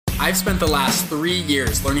I've spent the last 3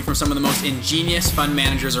 years learning from some of the most ingenious fund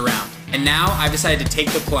managers around. And now I've decided to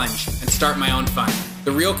take the plunge and start my own fund.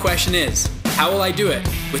 The real question is, how will I do it?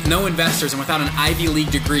 With no investors and without an Ivy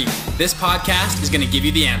League degree, this podcast is going to give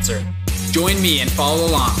you the answer. Join me and follow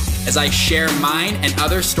along as I share mine and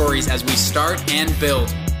other stories as we start and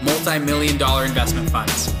build multi-million-dollar investment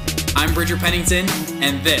funds. I'm Bridger Pennington,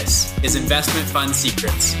 and this is Investment Fund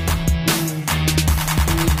Secrets.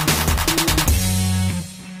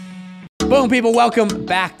 Boom, people, welcome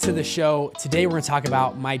back to the show. Today we're going to talk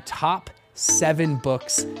about my top 7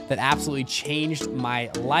 books that absolutely changed my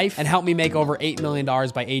life and helped me make over $8 million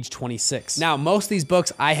by age 26. Now, most of these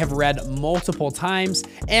books I have read multiple times,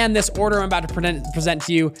 and this order I'm about to present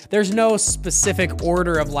to you, there's no specific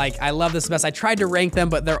order of like, I love this best. I tried to rank them,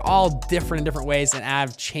 but they're all different in different ways and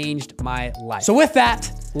have changed my life. So with that,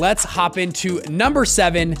 let's hop into number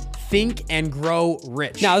 7, Think and Grow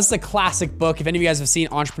Rich. Now, this is a classic book. If any of you guys have seen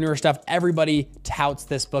entrepreneur stuff, everybody touts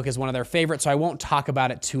this book as one of their favorites, so I won't talk about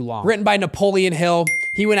it too long. Written by Napoleon Hill.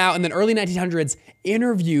 He went out in the early 1900s,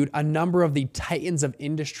 interviewed a number of the titans of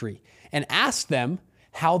industry and asked them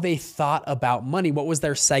how they thought about money. What was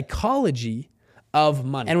their psychology of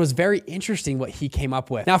money? And it was very interesting what he came up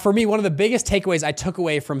with. Now, for me, one of the biggest takeaways I took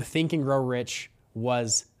away from Think and Grow Rich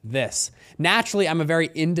was this. Naturally, I'm a very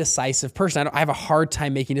indecisive person. I have a hard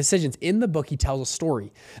time making decisions. In the book, he tells a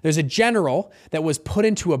story. There's a general that was put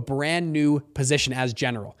into a brand new position as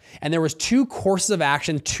general. And there was 2 courses of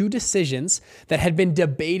action, 2 decisions that had been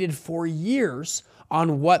debated for years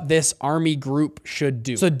on what this army group should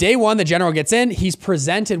do. So day 1, the general gets in, he's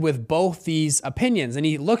presented with both these opinions and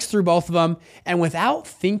he looks through both of them, and without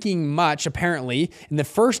thinking much, apparently, in the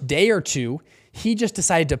first day or 2, he just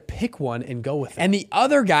decided to pick one and go with it. And the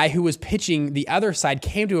other guy who was pitching the other side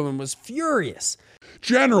came to him and was furious.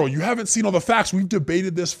 General, you haven't seen all the facts. We've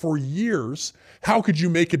debated this for years. How could you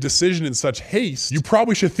make a decision in such haste? You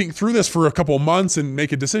probably should think through this for a couple of months and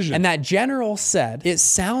make a decision. And that general said, it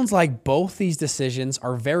sounds like both these decisions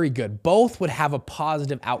are very good. Both would have a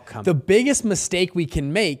positive outcome. The biggest mistake we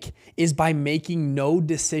can make is by making no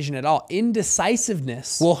decision at all.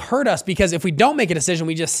 Indecisiveness will hurt us because if we don't make a decision,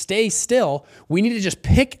 we just stay still. We need to just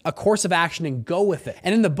pick a course of action and go with it.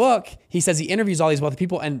 And in the book, he says he interviews all these wealthy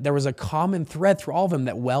people, and there was a common thread through all of them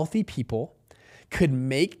that wealthy people could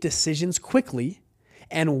make decisions quickly,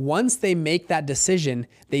 and once they make that decision,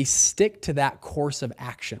 they stick to that course of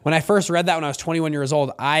action. When I first read that when I was 21 years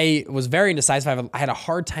old, I was very indecisive. I had a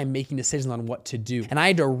hard time making decisions on what to do, and I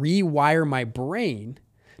had to rewire my brain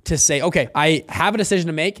to say, okay, I have a decision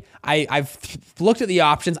to make. I've looked at the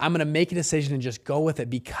options. I'm gonna make a decision and just go with it,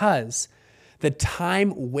 because the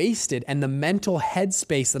time wasted and the mental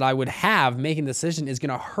headspace that I would have making the decision is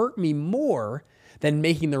gonna hurt me more than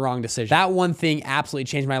making the wrong decision. That one thing absolutely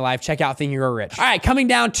changed my life. Check out Think and Grow Rich. All right, coming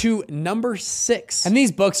down to number 6. And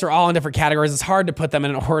these books are all in different categories. It's hard to put them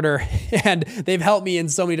in an order, and they've helped me in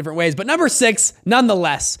so many different ways. But number 6,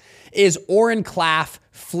 nonetheless, is Oren Klaff,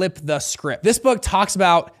 Flip the Script. This book talks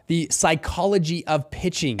about the psychology of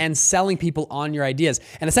pitching and selling people on your ideas.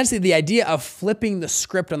 And essentially the idea of flipping the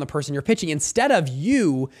script on the person you're pitching. Instead of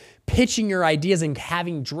you pitching your ideas and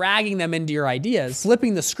dragging them into your ideas,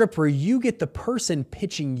 flipping the script where you get the person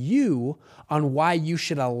pitching you on why you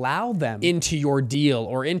should allow them into your deal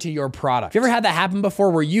or into your product. Have you ever had that happen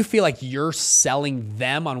before where you feel like you're selling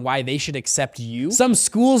them on why they should accept you? Some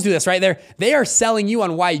schools do this, right? They are selling you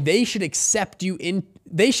on why they should accept you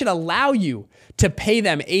they should allow you to pay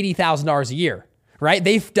them $80,000 a year, right?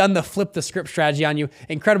 They've done the flip the script strategy on you.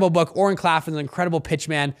 Incredible book. Oren Klaff is an incredible pitch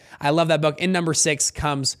man. I love that book. In number 6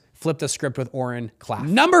 comes Flip the Script with Oren Klaff.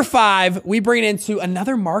 Number 5, we bring it into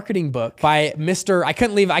another marketing book by I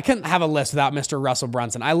couldn't have a list without Mr. Russell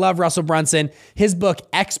Brunson. I love Russell Brunson. His book,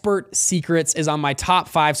 Expert Secrets, is on my top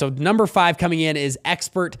 5. So number 5 coming in is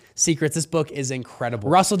Expert Secrets. This book is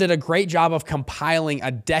incredible. Russell did a great job of compiling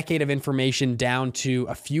a decade of information down to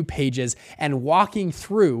a few pages and walking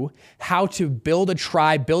through how to build a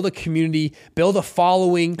tribe, build a community, build a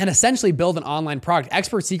following, and essentially build an online product.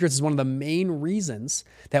 Expert Secrets is one of the main reasons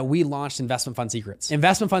that we launched Investment Fund Secrets.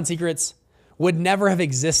 Investment Fund Secrets would never have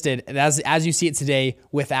existed as you see it today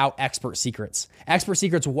without Expert Secrets. Expert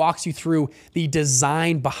Secrets walks you through the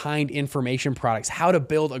design behind information products, how to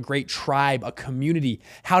build a great tribe, a community,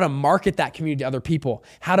 how to market that community to other people,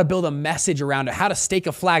 how to build a message around it, how to stake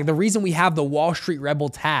a flag. The reason we have the Wall Street Rebel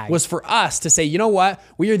tag was for us to say, you know what?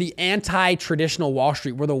 We are the anti-traditional Wall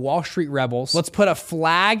Street. We're the Wall Street Rebels. Let's put a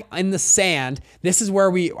flag in the sand. This is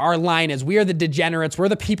where our line is. We are the degenerates. We're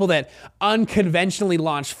the people that unconventionally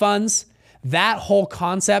launch funds, That whole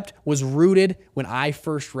concept was rooted when I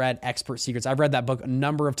first read Expert Secrets. I've read that book a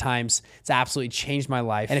number of times. It's absolutely changed my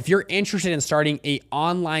life. And if you're interested in starting an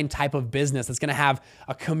online type of business that's gonna have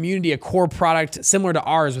a community, a core product similar to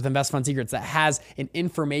ours with Invest Fund Secrets that has an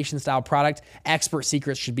information style product, Expert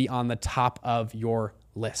Secrets should be on the top of your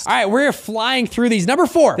list. All right, we're flying through these. Number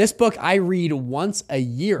 4, this book I read once a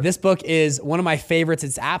year. This book is one of my favorites.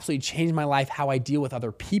 It's absolutely changed my life, how I deal with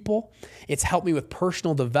other people. It's helped me with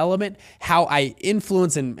personal development, how I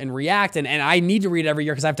influence and react. And I need to read it every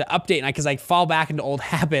year because I have to update and because I fall back into old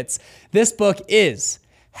habits. This book is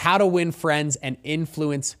How to Win Friends and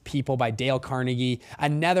Influence People by Dale Carnegie.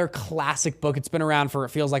 Another classic book. It's been around for, it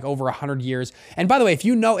feels like, over 100 years. And by the way,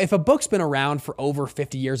 if a book's been around for over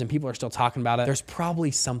 50 years and people are still talking about it, there's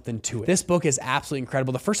probably something to it. This book is absolutely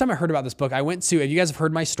incredible. The first time I heard about this book, I went to, if you guys have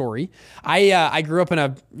heard my story, I grew up in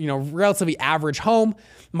a relatively average home.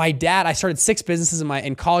 My dad, I started 6 businesses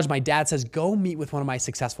in college. My dad says, go meet with one of my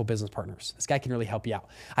successful business partners. This guy can really help you out.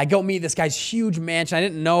 I go meet this guy's huge mansion. I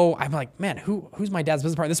didn't know, I'm like, man, who's my dad's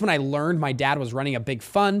business partner? This is when I learned my dad was running a big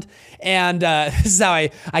fund. And this is how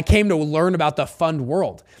I came to learn about the fund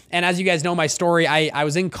world. And as you guys know my story, I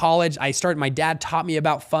was in college. My dad taught me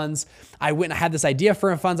about funds. I went and had this idea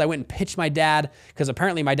for funds. I went and pitched my dad because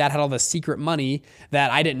apparently my dad had all the secret money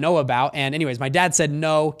that I didn't know about. And anyways, my dad said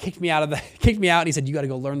no, kicked me out. And he said, you got to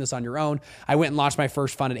go learn this on your own. I went and launched my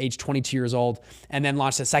first fund at age 22 years old and then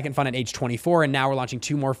launched a second fund at age 24. And now we're launching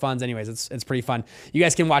 2 more funds. Anyways, it's pretty fun. You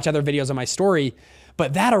guys can watch other videos on my story.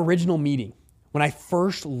 But that original meeting, when I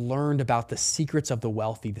first learned about the secrets of the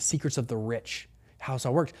wealthy, the secrets of the rich, how this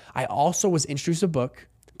all worked, I also was introduced to a book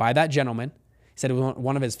by that gentleman. He said it was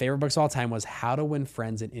one of his favorite books of all time was How to Win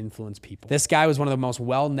Friends and Influence People. This guy was one of the most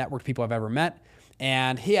well-networked people I've ever met.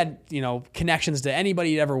 And he had, connections to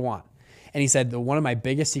anybody you'd ever want. And he said, one of my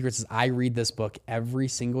biggest secrets is I read this book every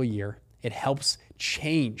single year. It helps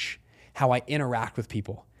change how I interact with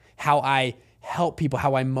people, how I help people,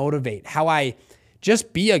 how I motivate, how I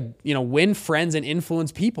just be win friends and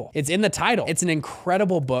influence people. It's in the title. It's an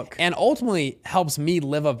incredible book and ultimately helps me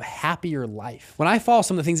live a happier life. When I follow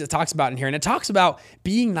some of the things it talks about in here, and it talks about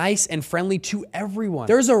being nice and friendly to everyone.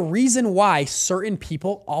 There's a reason why certain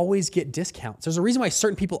people always get discounts. There's a reason why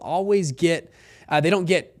certain people always get, they don't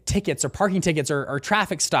get tickets or parking tickets or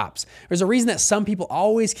traffic stops. There's a reason that some people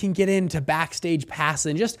always can get into backstage passes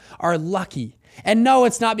and just are lucky. And no,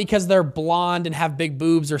 it's not because they're blonde and have big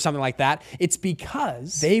boobs or something like that. It's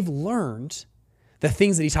because they've learned the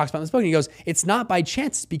things that he talks about in this book. And he goes, it's not by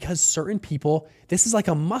chance. It's because certain people, this is like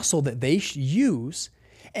a muscle that they use.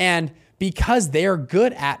 And because they're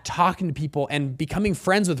good at talking to people and becoming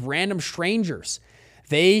friends with random strangers,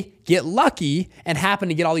 they get lucky and happen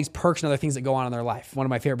to get all these perks and other things that go on in their life. One of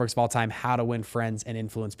my favorite books of all time, How to Win Friends and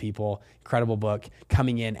Influence People. Incredible book,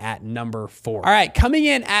 coming in at number 4. All right, coming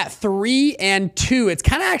in at 3 and 2. It's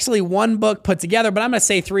kind of actually one book put together, but I'm gonna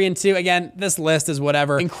say 3 and 2. Again, this list is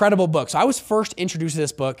whatever. Incredible book. So I was first introduced to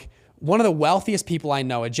this book. One of the wealthiest people I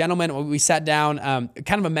know, a gentleman, we sat down,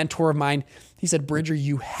 kind of a mentor of mine. He said, Bridger,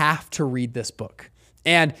 you have to read this book.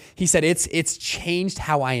 And he said, it's changed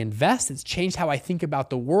how I invest. It's changed how I think about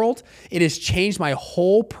the world. It has changed my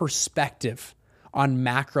whole perspective on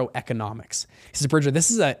macroeconomics. He says, Bridger, this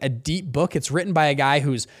is a deep book. It's written by a guy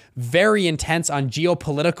who's very intense on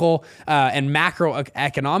geopolitical and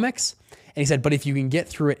macroeconomics. And he said, but if you can get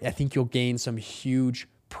through it, I think you'll gain some huge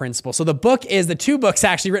principles. So the 2 books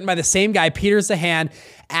actually written by the same guy, Peter Zahan,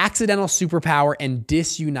 Accidental Superpower and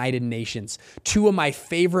Disunited Nations. 2 of my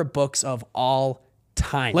favorite books of all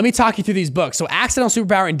time. Let me talk you through these books. So Accidental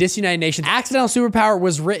Superpower and Disunited Nations. Accidental Superpower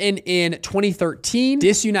was written in 2013.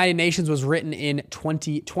 Disunited Nations was written in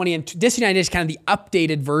 2020. And Disunited Nations is kind of the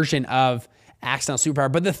updated version of Accidental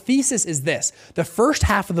Superpower. But the thesis is this. The first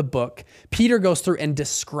half of the book, Peter goes through and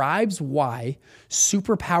describes why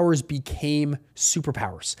superpowers became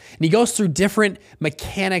superpowers. And he goes through different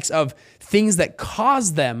mechanics of things that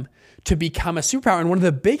cause them to become a superpower. And one of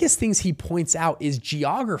the biggest things he points out is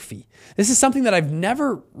geography. This is something that I've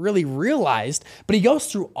never really realized, but he goes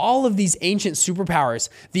through all of these ancient superpowers,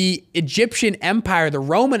 the Egyptian Empire, the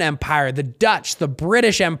Roman Empire, the Dutch, the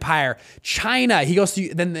British Empire, China. He goes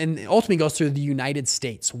through, then ultimately goes through the United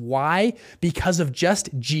States. Why? Because of just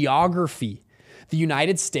geography. The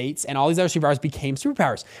United States and all these other superpowers became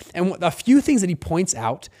superpowers. And a few things that he points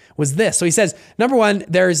out was this. So he says, number one,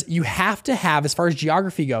 you have to have, as far as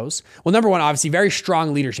geography goes, well, number one, obviously very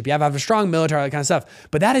strong leadership. You have to have a strong military, all that kind of stuff.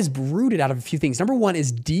 But that is rooted out of a few things. Number one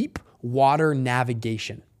is deep water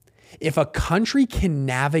navigation. If a country can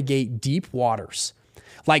navigate deep waters,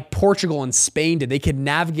 like Portugal and Spain did. They could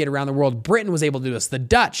navigate around the world. Britain was able to do this. The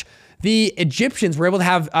Dutch, the Egyptians were able to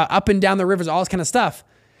have up and down the rivers, all this kind of stuff.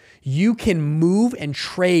 You can move and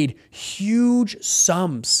trade huge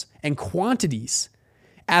sums and quantities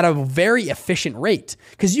at a very efficient rate,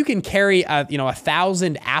 because you can carry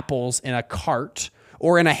 1,000 apples in a cart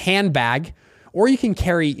or in a handbag, or you can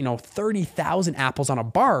carry 30,000 apples on a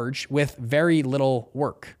barge with very little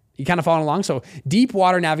work. You kind of following along? So deep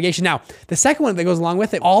water navigation. Now, the second one that goes along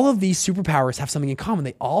with it, all of these superpowers have something in common.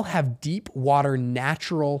 They all have deep water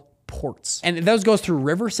natural ports. And those goes through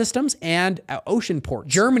river systems and ocean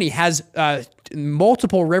ports. Germany has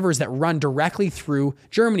multiple rivers that run directly through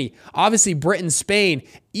Germany. Obviously, Britain, Spain,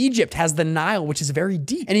 Egypt has the Nile, which is very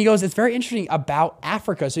deep. And he goes, it's very interesting about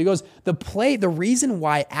Africa. So he goes, the reason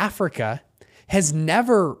why Africa has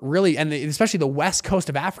never really, and especially the west coast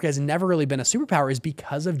of Africa has never really been a superpower, is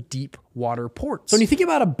because of deep water ports. So when you think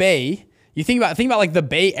about a bay, you think about like the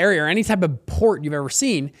Bay Area or any type of port you've ever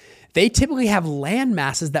seen, they typically have land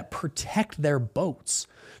masses that protect their boats.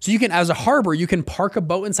 So you can, as a harbor, you can park a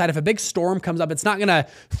boat inside. If a big storm comes up, it's not gonna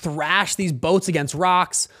thrash these boats against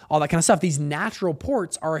rocks, all that kind of stuff. These natural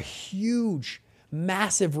ports are a huge,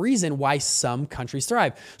 massive reason why some countries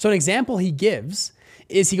thrive. So an example he gives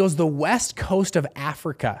is he goes, the west coast of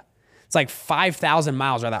Africa, it's like 5,000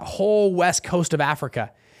 miles, right? That whole west coast of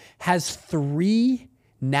Africa has 3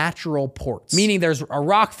 natural ports, meaning there's a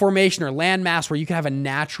rock formation or landmass where you can have a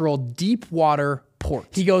natural deep water port.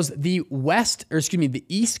 He goes, the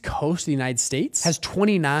east coast of the United States has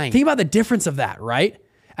 29. Think about the difference of that, right?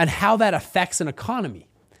 And how that affects an economy.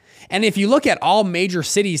 And if you look at all major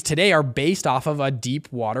cities today are based off of a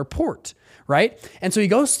deep water port, right? And so he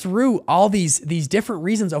goes through all these different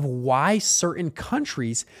reasons of why certain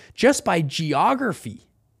countries, just by geography,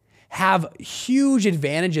 have huge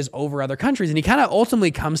advantages over other countries. And he kind of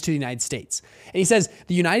ultimately comes to the United States. And he says,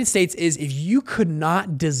 the United States is, if you could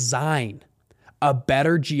not design a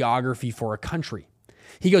better geography for a country.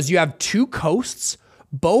 He goes, you have 2 coasts.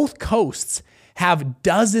 Both coasts have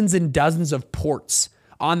dozens and dozens of ports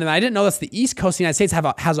on them. I didn't know this. The East Coast of the United States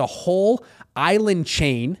has a whole island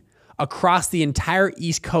chain across the entire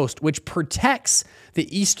East Coast, which protects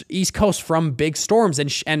the East Coast from big storms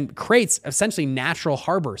and creates essentially natural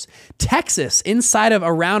harbors. Texas, inside of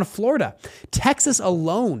around Florida, Texas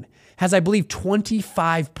alone has, I believe,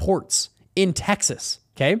 25 ports in Texas,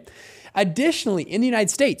 okay? Additionally, in the United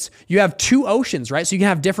States, you have 2 oceans, right? So you can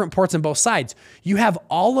have different ports on both sides. You have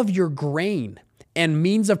all of your grain and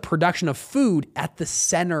means of production of food at the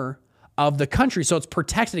center of the country. So it's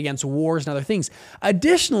protected against wars and other things.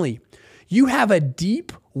 Additionally, you have a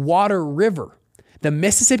deep water river, the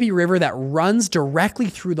Mississippi River, that runs directly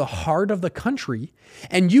through the heart of the country.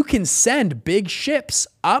 And you can send big ships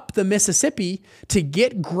up the Mississippi to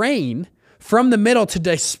get grain from the middle to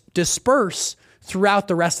disperse throughout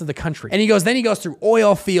the rest of the country. And he goes through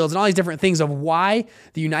oil fields and all these different things of why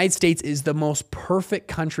the United States is the most perfect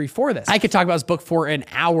country for this. I could talk about this book for an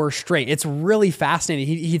hour straight. It's really fascinating.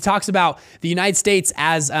 He talks about the United States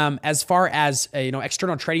as far as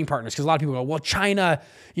external trading partners, because a lot of people go, well, China,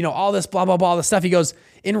 all this blah blah blah, all this stuff. He goes,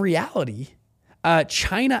 in reality,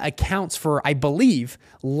 China accounts for, I believe,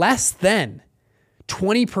 less than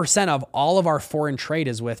 20% of all of our foreign trade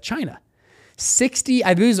is with China.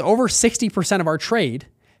 I believe over 60% of our trade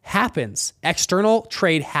external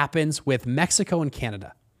trade happens with Mexico and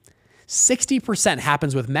Canada. 60%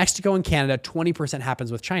 happens with Mexico and Canada, 20%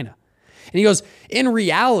 happens with China. And he goes, in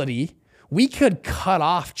reality, we could cut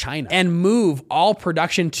off China and move all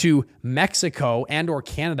production to Mexico and or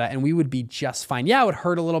Canada, and we would be just fine. Yeah, it would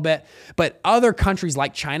hurt a little bit, but other countries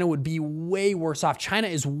like China would be way worse off. China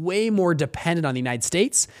is way more dependent on the United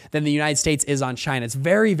States than the United States is on China. It's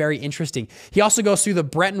very, very interesting. He also goes through the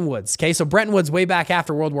Bretton Woods. Okay, so Bretton Woods, way back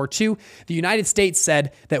after World War II, the United States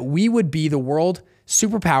said that we would be the world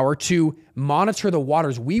superpower to monitor the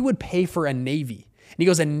waters. We would pay for a navy. And he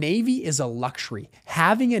goes, a navy is a luxury.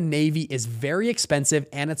 Having a navy is very expensive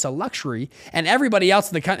and it's a luxury. And everybody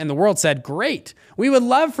else in the world said, great, we would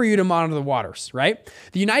love for you to monitor the waters, right?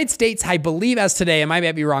 The United States, I believe as today, I might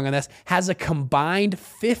be wrong on this, has a combined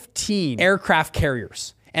 15 aircraft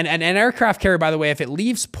carriers. And an aircraft carrier, by the way, if it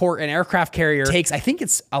leaves port, an aircraft carrier takes, I think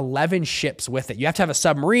it's 11 ships with it. You have to have a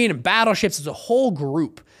submarine and battleships. It's a whole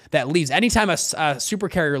group that leaves. Anytime a super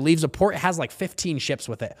carrier leaves a port, it has like 15 ships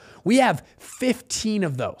with it. We have 15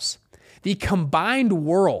 of those. The combined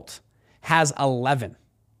world has 11.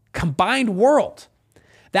 Combined world.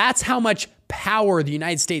 That's how much power the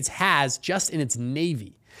United States has just in its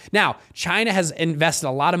Navy. Now, China has invested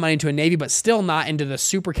a lot of money into a Navy, but still not into the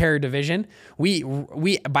super carrier division. We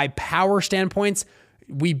by power standpoints,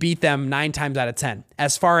 we beat them 9 times out of 10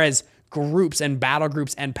 as far as groups and battle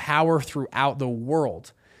groups and power throughout the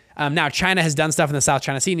world. Now, China has done stuff in the South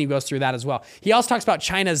China Sea, and he goes through that as well. He also talks about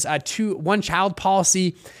China's one-child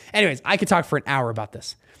policy. Anyways, I could talk for an hour about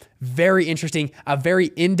this. Very interesting, a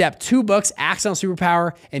very in-depth 2 books, Accidental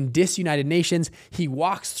Superpower and Disunited Nations. He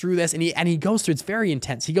walks through this and he goes through, it's very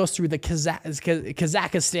intense. He goes through the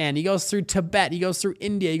Kazakhstan, he goes through Tibet, he goes through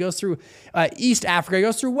India, he goes through East Africa, he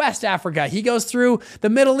goes through West Africa, he goes through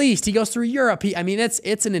the Middle East, he goes through Europe.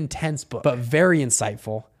 It's an intense book, but very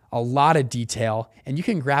insightful. A lot of detail, and you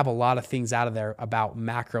can grab a lot of things out of there about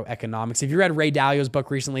macroeconomics. If you read Ray Dalio's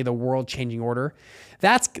book recently, The World Changing Order,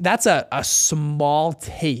 that's a small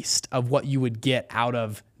taste of what you would get out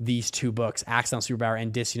of these 2 books, Accidental Superpower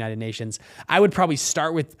and Disunited Nations. I would probably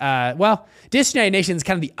start with, Disunited Nations is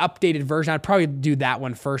kind of the updated version. I'd probably do that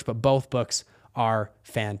one first, but both books are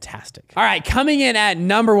fantastic. All right, coming in at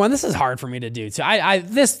number 1. This is hard for me to do. So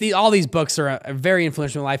all these books are very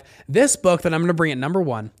influential in my life. This book that I'm going to bring at number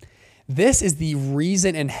 1, this is the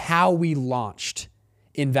reason and how we launched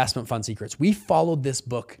Investment Fund Secrets. We followed this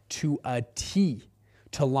book to a T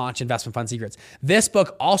to launch Investment Fund Secrets. This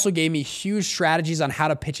book also gave me huge strategies on how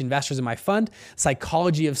to pitch investors in my fund,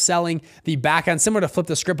 psychology of selling, the background, similar to Flip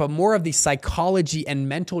the Script, but more of the psychology and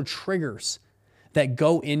mental triggers that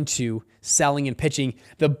go into selling and pitching.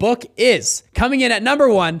 The book is coming in at number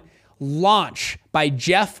 1, Launch by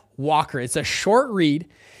Jeff Walker. It's a short read.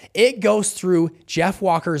 It goes through Jeff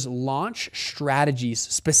Walker's launch strategies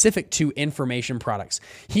specific to information products.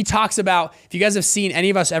 He talks about, if you guys have seen any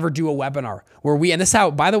of us ever do a webinar where and this is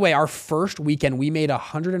how, by the way, our first weekend, we made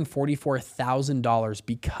 $144,000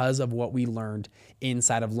 because of what we learned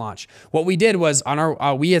inside of Launch. What we did was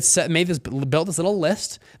we had built this little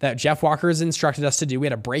list that Jeff Walker has instructed us to do. We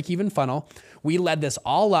had a break-even funnel. We led this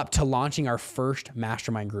all up to launching our first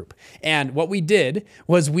mastermind group. And what we did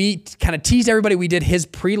was we kind of teased everybody. We did his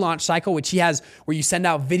pre-launch cycle, which he has, where you send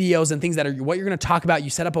out videos and things that are what you're going to talk about.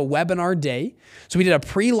 You set up a webinar day. So we did a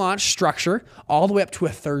pre-launch structure all the way up to a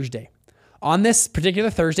Thursday. On this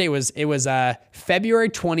particular Thursday, it was February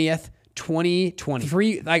 20th,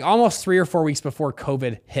 2020, almost 3 or 4 weeks before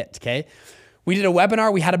COVID hit. Okay. We did a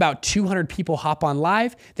webinar. We had about 200 people hop on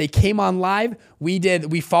live. They came on live. We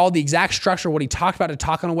followed the exact structure, what he talked about to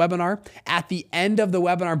talk on a webinar. At the end of the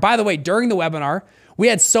webinar, by the way, during the webinar, we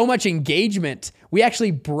had so much engagement. We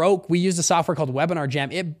used a software called Webinar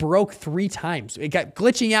Jam. It broke 3 times. It got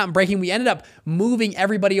glitching out and breaking. We ended up moving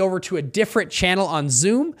everybody over to a different channel on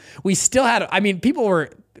Zoom. We still had,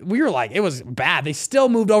 we were like, it was bad. They still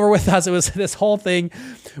moved over with us. It was this whole thing.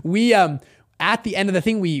 At the end of the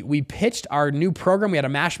thing, we pitched our new program. We had a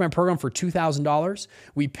mastermind program for $2,000.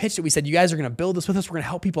 We pitched it. We said, you guys are going to build this with us. We're going to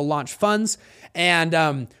help people launch funds.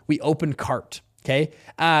 And we opened cart. Okay.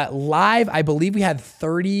 Live, I believe we had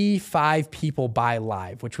 35 people buy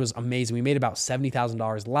live, which was amazing. We made about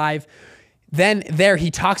 $70,000 live. Then he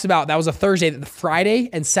talks about, that was a Thursday, the Friday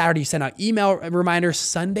and Saturday, you send out email reminders.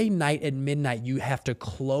 Sunday night at midnight, you have to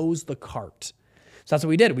close the cart. So that's what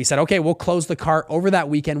we did. We said, okay, we'll close the cart. Over that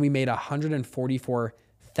weekend, we made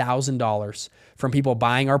 $144,000 from people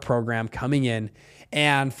buying our program, coming in.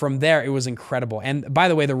 And from there, it was incredible. And by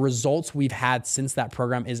the way, the results we've had since that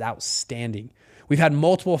program is outstanding. We've had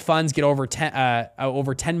multiple funds get over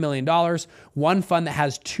 $10 million. One fund that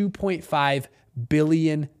has $2.5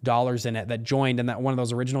 billion in it that joined in that one of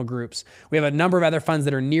those original groups. We have a number of other funds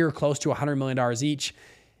that are near close to $100 million each.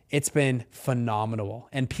 It's been phenomenal.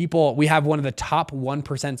 And we have one of the top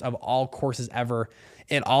 1% of all courses ever.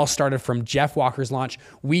 It all started from Jeff Walker's launch.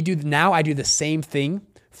 I do the same thing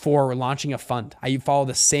for launching a fund. I follow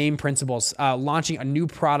the same principles, launching a new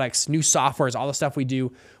products, new softwares, all the stuff we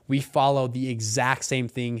do. We follow the exact same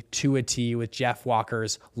thing to a T with Jeff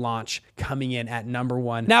Walker's launch coming in at number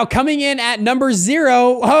 1. Now coming in at number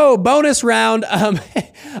 0, bonus round.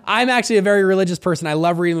 I'm actually a very religious person. I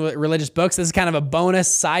love reading religious books. This is kind of a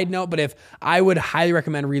bonus side note, but I would highly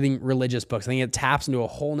recommend reading religious books. I think it taps into a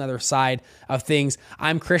whole nother side of things.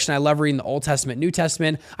 I'm Christian. I love reading the Old Testament, New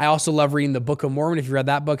Testament. I also love reading the Book of Mormon. If you read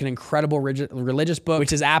that book, an incredible religious book,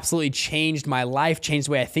 which has absolutely changed my life, changed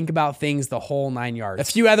the way I think about things, the whole 9 yards. A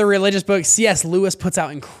few other religious books. C.S. Lewis puts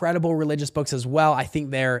out incredible religious books as well. I think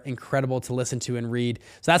they're incredible to listen to and read.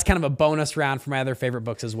 So that's kind of a bonus round for my other favorite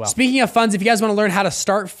books as well. Speaking of funds, if you guys want to learn how to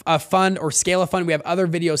start a fund or scale a fund, we have other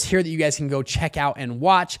videos here that you guys can go check out and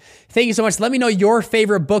watch. Thank you so much. Let me know your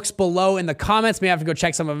favorite books below in the comments. Maybe I have to go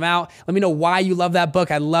check some of them out. Let me know why you love that book.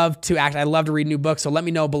 I love to read new books. So let me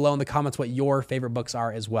know below in the comments what your favorite books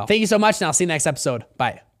are as well. Thank you so much, and I'll see you next episode.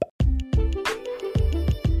 Bye.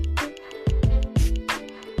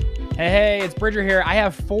 Hey, it's Bridger here. I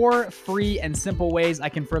have 4 free and simple ways I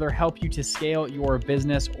can further help you to scale your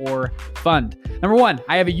business or fund. Number 1,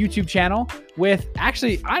 I have a YouTube channel with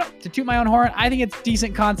actually, to toot my own horn, I think it's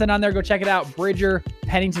decent content on there. Go check it out. Bridger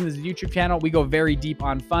Pennington is a YouTube channel. We go very deep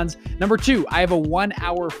on funds. Number 2, I have a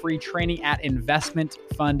 1-hour free training at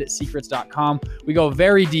investmentfundsecrets.com. We go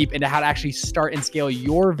very deep into how to actually start and scale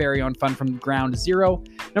your very own fund from ground zero.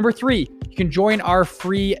 Number 3, you can join our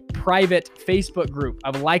free private Facebook group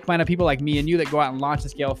of like-minded people like me and you that go out and launch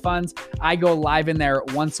and scale funds. I go live in there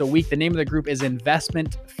once a week. The name of the group is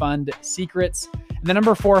Investment Fund Secrets. And then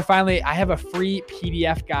number 4, finally, I have a free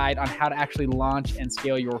PDF guide on how to actually launch and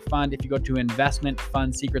scale your fund. If you go to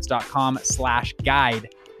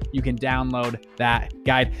investmentfundsecrets.com/guide, you can download that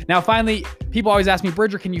guide. Now, finally, people always ask me,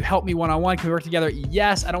 Bridger, can you help me one-on-one? Can we work together?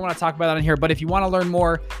 Yes, I don't want to talk about that on here, but if you want to learn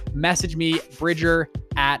more, message me,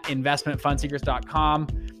 Bridger@investmentfundsecrets.com,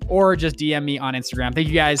 or just DM me on Instagram. Thank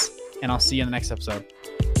you guys, and I'll see you in the next episode.